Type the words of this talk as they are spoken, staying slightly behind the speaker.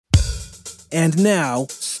And now,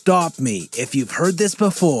 stop me if you've heard this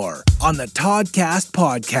before on the Toddcast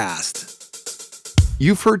podcast.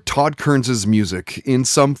 You've heard Todd Kerns' music in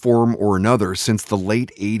some form or another since the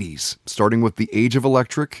late 80s, starting with The Age of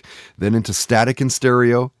Electric, then into Static and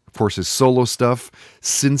Stereo, of course his solo stuff,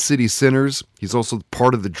 Sin City Sinners. He's also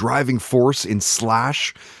part of the driving force in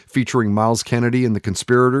Slash, featuring Miles Kennedy and the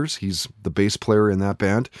Conspirators. He's the bass player in that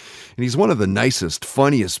band. And he's one of the nicest,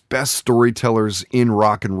 funniest, best storytellers in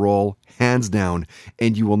rock and roll, hands down,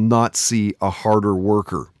 and you will not see a harder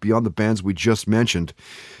worker. Beyond the bands we just mentioned,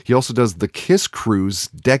 he also does the Kiss Cruise,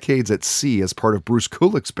 Decades at Sea, as part of Bruce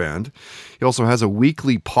Kulick's band. He also has a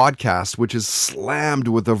weekly podcast, which is slammed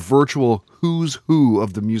with a virtual who's who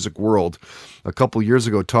of the music world. A couple years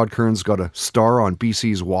ago, Todd Kerns got a star on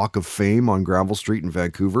BC's Walk of Fame on Granville Street in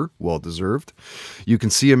Vancouver. Well deserved. You can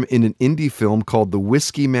see him in an indie film called The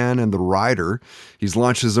Whiskey Man and the Rider. He's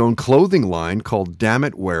launched his own clothing line called Damn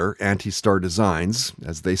It Wear Anti-Star Designs.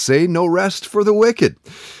 As they say, no rest for the wicked.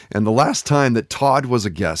 And the last time that Todd was a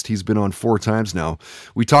guest, he's been on 4 times now,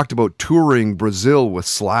 we talked about touring Brazil with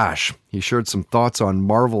Slash. He shared some thoughts on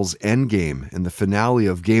Marvel's Endgame and the finale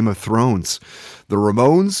of Game of Thrones. The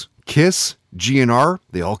Ramones, Kiss, GNR,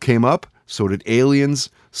 they all came up. So did Aliens,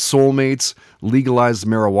 Soulmates, Legalized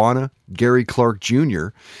Marijuana, Gary Clark Jr.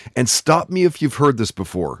 And stop me if you've heard this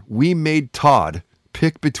before. We made Todd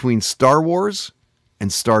pick between Star Wars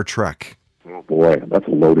and Star Trek. Oh boy, that's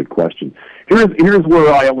a loaded question. Here's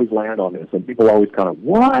where I always land on this, and people always kind of,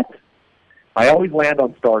 what? I always land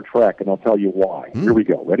on Star Trek, and I'll tell you why. Here we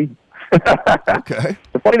go. Ready? Okay.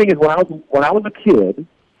 The funny thing is, when I was a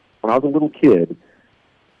little kid,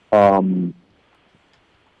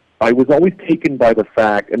 I was always taken by the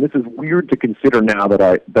fact, and this is weird to consider now that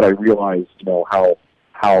I realize, how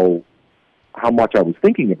much I was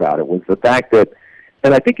thinking about it, was the fact that,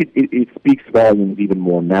 and I think it speaks volumes even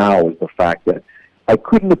more now, is the fact that I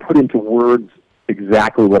couldn't have put into words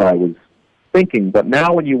exactly what I was thinking, but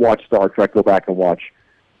now when you watch Star Trek, go back and watch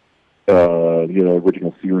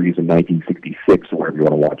original series in 1966 or whatever you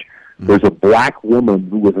want to watch. There's a black woman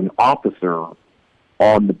who was an officer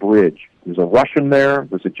on the bridge. There's a Russian there.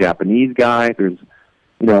 There's a Japanese guy. There's,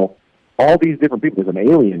 all these different people. There's an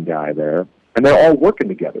alien guy there, and they're all working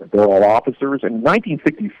together. They're all officers. And in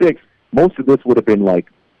 1966, most of this would have been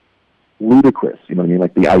like ludicrous. You know what I mean?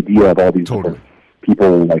 Like the idea of all these different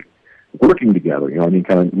people like working together. You know what I mean?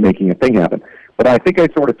 Kind of making a thing happen. But I think I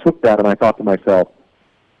sort of took that and I thought to myself,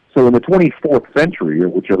 so in the 24th century, or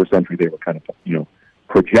whichever century they were kind of,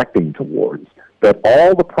 projecting towards, that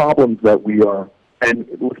all the problems that we are, and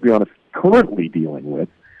let's be honest, currently dealing with,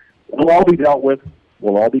 will all be dealt with,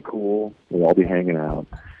 we'll all be cool, we'll all be hanging out,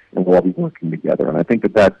 and we'll all be working together. And I think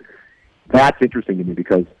that's interesting to me,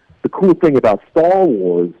 because the cool thing about Star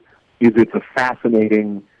Wars is it's a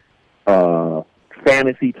fascinating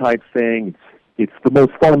fantasy-type thing. It's the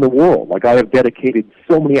most fun in the world. Like, I have dedicated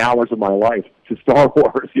so many hours of my life to Star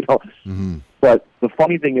Wars, Mm-hmm. But the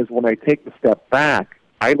funny thing is, when I take the step back,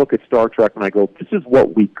 I look at Star Trek and I go, this is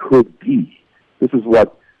what we could be. This is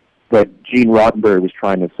what Gene Roddenberry was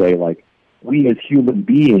trying to say, like, we as human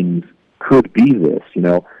beings could be this,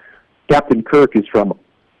 Captain Kirk is from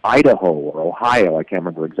Idaho or Ohio, I can't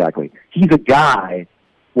remember exactly. He's a guy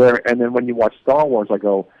and then when you watch Star Wars, I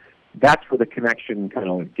go, that's where the connection kind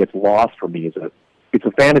of gets lost for me. It's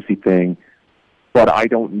a fantasy thing, but I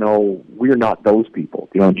don't know, we're not those people.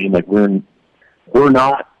 You know what I mean? Like, we're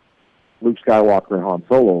not Luke Skywalker and Han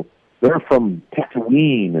Solo. They're from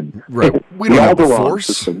Tatooine and right. We don't have the Force.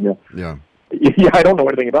 System, yeah, I don't know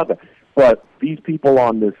anything about that. But these people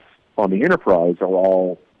on the Enterprise are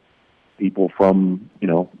all people from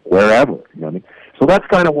wherever. You know what I mean? So that's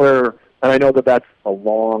kind of where, and I know that that's a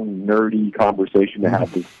long nerdy conversation to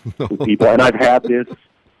have with people, and I've had this,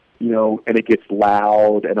 and it gets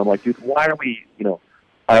loud, and I'm like, dude, why are we,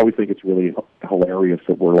 I always think it's really hilarious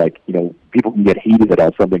that we're like, people can get heated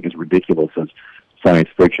about something as ridiculous as science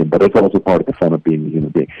fiction, but it's also part of the fun of being a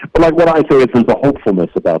human being. But like what I say is there's a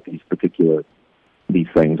hopefulness about these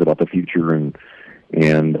things, about the future and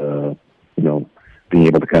being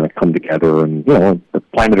able to kind of come together, and, the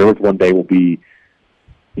planet Earth one day will be,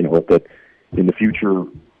 that in the future,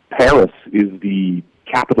 Paris is the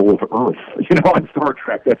capital of Earth. On Star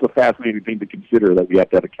Trek, that's a fascinating thing to consider, that we have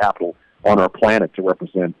to have a capital on our planet to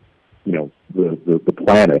represent, the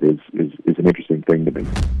planet is an interesting thing to me.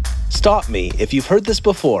 Stop Me If You've Heard This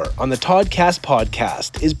Before on the Toddcast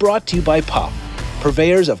podcast is brought to you by Puff,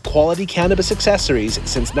 purveyors of quality cannabis accessories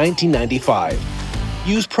since 1995.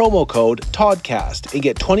 Use promo code TODCAST and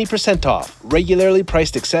get 20% off regularly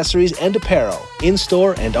priced accessories and apparel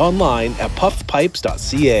in-store and online at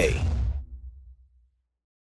puffpipes.ca.